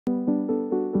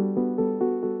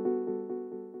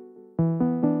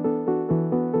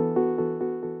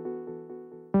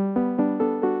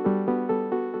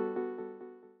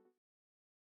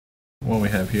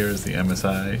have here is the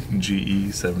MSI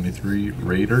GE73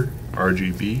 Raider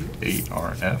RGB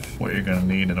 8RF. What you're going to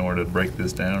need in order to break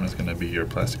this down is going to be your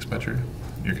plastic spatcher,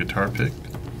 your guitar pick,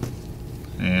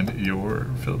 and your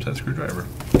Phillips head screwdriver.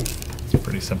 It's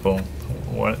pretty simple.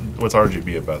 What's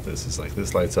RGB about this? Is like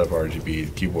this lights up RGB,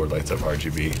 the keyboard lights up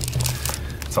RGB.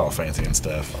 It's all fancy and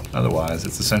stuff. Otherwise,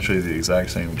 it's essentially the exact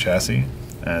same chassis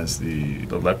as the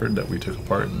Leopard that we took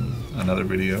apart in another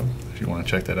video. If you want to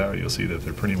check that out, you'll see that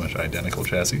they're pretty much identical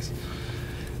chassis.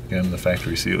 Again, the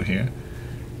factory seal here.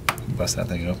 Bust that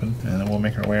thing open, and then we'll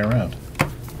make our way around.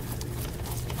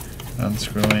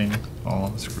 Unscrewing all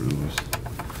the screws.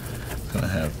 It's going to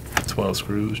have 12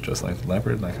 screws, just like the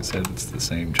Leopard. Like I said, it's the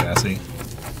same chassis.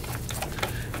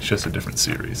 It's just a different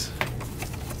series.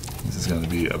 This is going to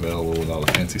be available with all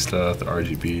the fancy stuff, the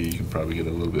RGB. You can probably get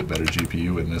a little bit better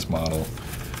GPU in this model,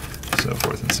 so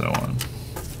forth and so on.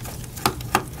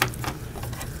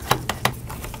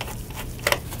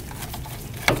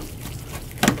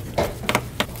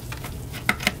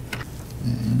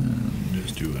 And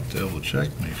just do a double check,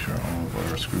 make sure all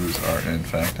of our screws are in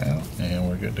fact out, and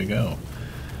we're good to go.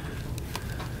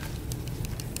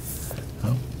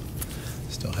 Oh,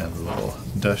 still have the little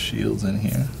dust shields in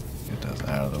here. Get those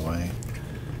out of the way.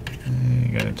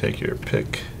 And you're going to take your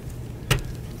pick,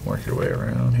 work your way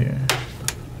around here.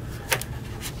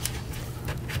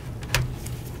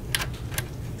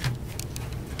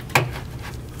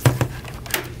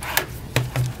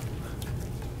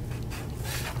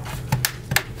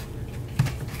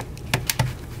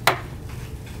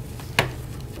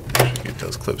 Should get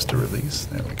those clips to release.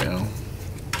 There we go.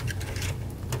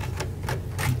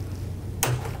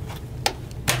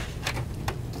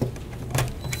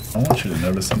 I want you to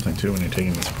notice something too when you're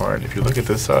taking this apart. If you look at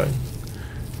this side,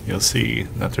 you'll see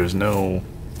that there's no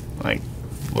like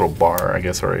little bar, I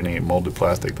guess, or any molded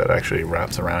plastic that actually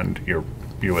wraps around your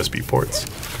USB ports.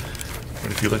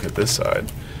 But if you look at this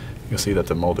side, you'll see that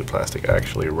the molded plastic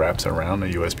actually wraps around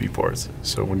the USB ports.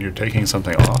 So when you're taking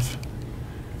something off,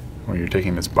 or you're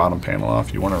taking this bottom panel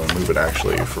off, you want to remove it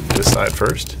actually from this side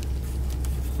first.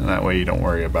 And that way you don't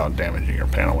worry about damaging your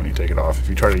panel when you take it off. If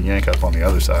you try to yank up on the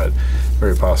other side,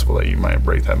 very possible that you might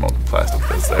break that molded plastic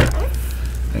that's there,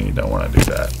 and you don't want to do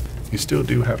that. You still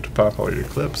do have to pop all your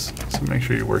clips, so make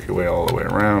sure you work your way all the way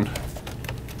around.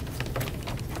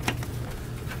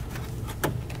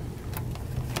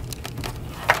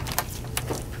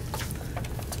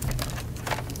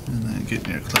 And then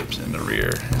getting your clips in the rear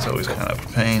is always kind of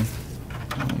a pain.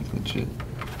 Like legit,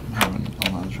 I'm having a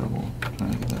lot of trouble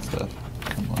trying to get that stuff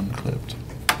unclipped.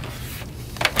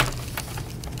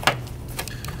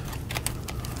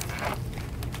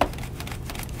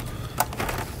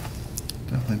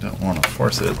 Definitely don't want to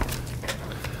force it.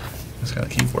 Just gotta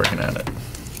keep working at it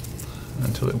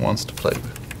until it wants to play.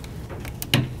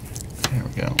 There we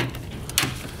go.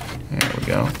 There we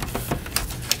go.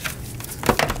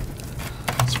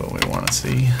 That's what we want to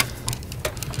see.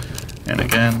 And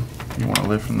again, you want to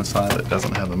lift from the side that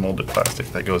doesn't have the molded plastic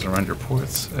that goes around your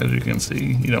ports. As you can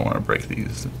see, you don't want to break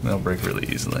these. They'll break really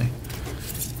easily.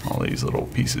 All these little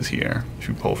pieces here, if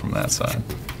you pull from that side.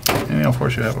 And of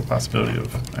course you have a possibility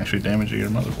of actually damaging your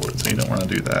motherboard, so you don't want to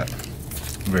do that.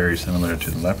 Very similar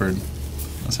to the Leopard.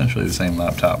 Essentially the same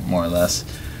laptop, more or less.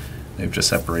 They've just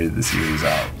separated the series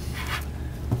out,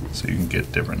 so you can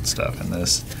get different stuff in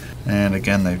this. And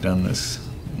again, they've done this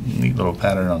neat little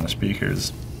pattern on the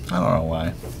speakers. I don't know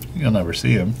why. You'll never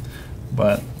see them,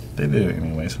 but they do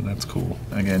anyway, so that's cool.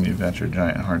 Again, you've got your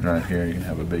giant hard drive here. You can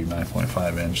have a big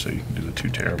 9.5 inch, so you can do the 2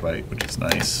 terabyte, which is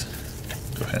nice.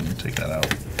 Go ahead and take that out.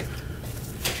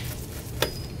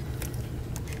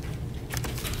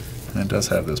 And it does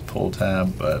have this pull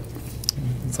tab, but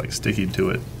it's like sticky to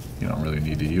it. You don't really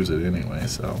need to use it anyway,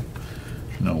 so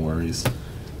no worries.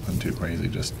 Nothing too crazy,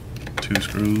 just 2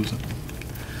 screws,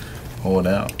 pull it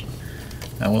out.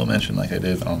 I will mention, like I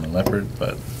did on the Leopard,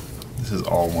 but this is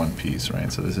all one piece,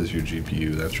 right? So this is your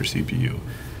GPU, that's your CPU.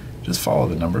 Just follow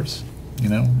the numbers, you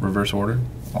know, reverse order.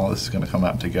 All this is going to come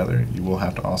out together. You will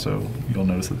have to also, you'll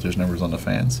notice that there's numbers on the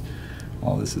fans.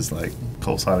 All this is like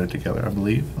cold soldered together, I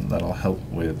believe, and that'll help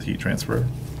with heat transfer.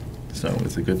 So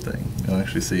it's a good thing. You'll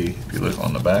actually see, if you look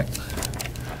on the back,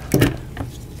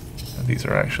 these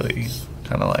are actually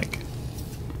kind of like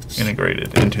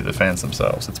integrated into the fans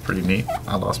themselves. It's pretty neat.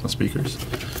 I lost my speakers.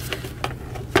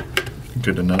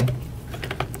 Good to know.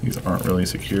 These aren't really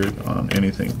secured on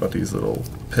anything but these little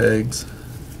pegs.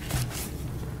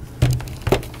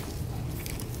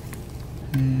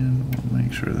 And we'll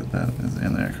make sure that that is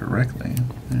in there correctly.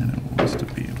 And it wants to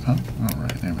be up.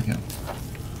 Alright, there we go.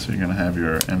 So you're going to have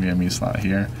your NVMe slot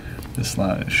here. This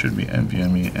slot should be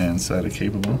NVMe and SATA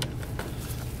capable.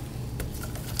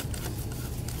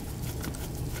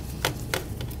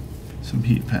 some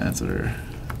heat pads that are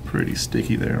pretty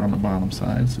sticky there on the bottom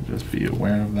side, so just be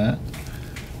aware of that.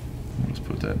 I'll just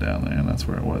put that down there, and that's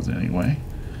where it was anyway.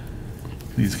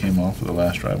 These came off with the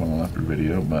last drive on the Leopard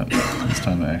video, but this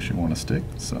time they actually want to stick,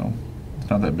 so it's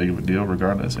not that big of a deal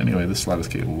regardless. Anyway, this slide is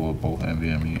capable of both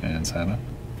NVMe and SATA.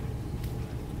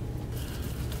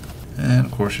 And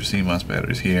of course your CMOS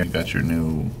batteries here. You've got your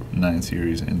new 9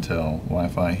 series Intel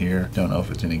Wi-Fi here. Don't know if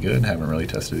it's any good, haven't really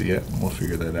tested it yet. We'll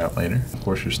figure that out later. Of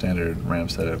course your standard RAM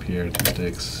setup here, 2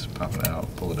 sticks, pop it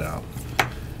out, pull it out,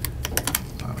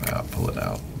 pop it out, pull it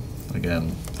out.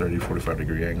 Again, 30-45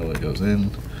 degree angle, it goes in,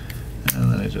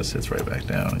 and then it just sits right back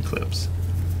down and clips.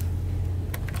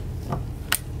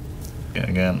 And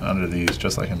again, under these,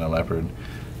 just like in the Leopard,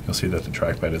 you'll see that the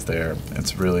trackpad is there.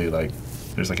 It's really like,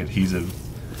 there's like adhesive,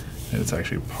 and it's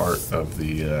actually part of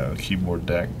the keyboard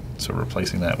deck, so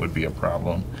replacing that would be a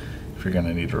problem. If you're going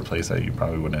to need to replace that, you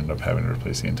probably would end up having to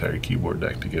replace the entire keyboard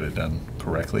deck to get it done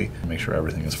correctly. Make sure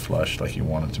everything is flush like you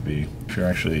want it to be. If you're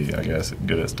actually, I guess,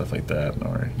 good at stuff like that,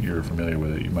 or you're familiar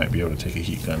with it, you might be able to take a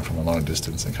heat gun from a long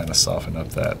distance and kind of soften up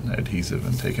that adhesive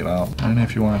and take it out. And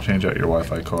if you want to change out your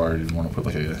Wi-Fi card, you want to put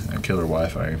like a killer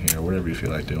Wi-Fi in here, whatever you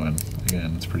feel like doing,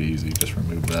 again, it's pretty easy. Just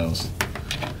remove those,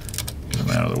 get them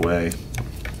out of the way.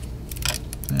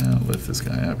 And lift this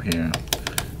guy up here.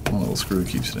 One little screw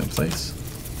keeps it in place.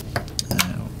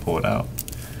 And we'll pull it out.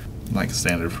 Like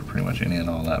standard for pretty much any and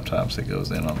all laptops, it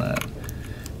goes in on that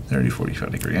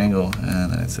 30-45 degree angle,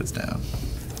 and then it sits down.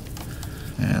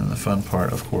 And the fun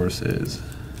part, of course, is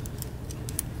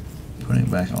putting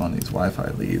back on these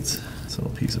Wi-Fi leads. This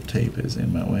little piece of tape is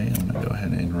in my way. I'm going to go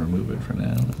ahead and remove it for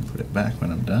now and put it back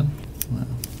when I'm done. Well,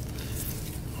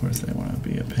 of course, they want to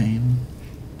be a pain.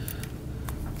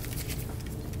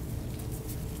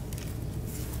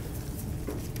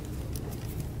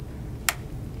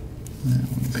 And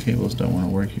when these cables don't want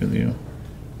to work with you,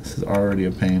 this is already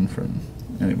a pain from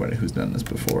anybody who's done this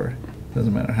before.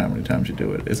 Doesn't matter how many times you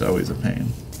do it, it's always a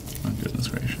pain. Oh, goodness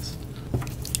gracious.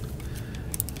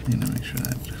 Need to make sure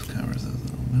that just covers those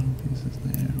little metal pieces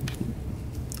there.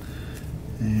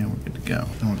 And we're good to go.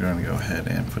 Then we're going to go ahead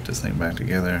and put this thing back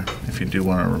together. If you do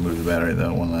want to remove the battery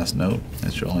though, one last note,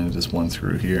 it's only just one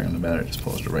screw here and the battery just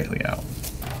pulls directly out.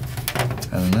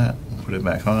 Other than that, put it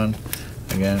back on.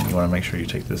 Again, you want to make sure you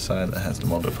take this side that has the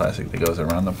molded plastic that goes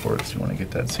around the ports. You want to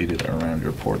get that seated around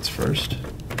your ports first.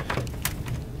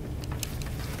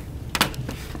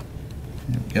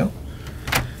 There we go.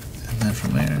 And then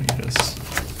from there, you just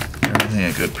give everything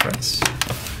a good press.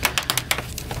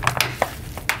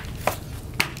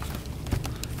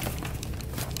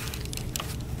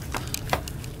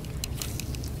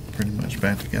 Pretty much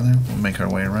back together. We'll make our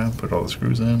way around, put all the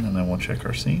screws in, and then we'll check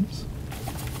our seams.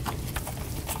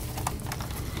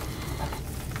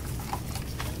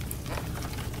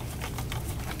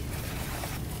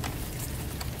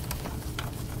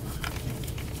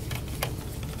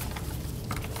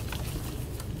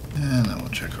 And then we'll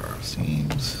check our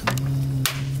seams.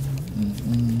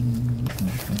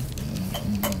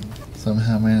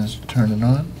 Somehow managed to turn it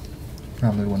on.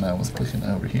 Probably when I was clicking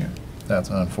over here. That's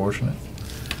unfortunate.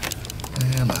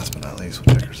 And last but not least,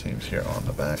 we'll check our seams here on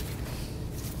the back.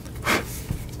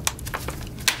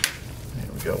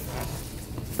 There we go.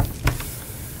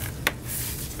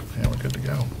 And we're good to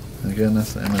go. And again,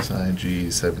 that's the MSI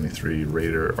GE73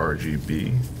 Raider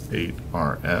RGB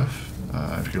 8RF.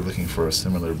 If you're looking for a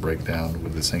similar breakdown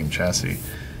with the same chassis, you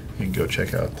can go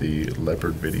check out the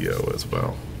Leopard video as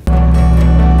well.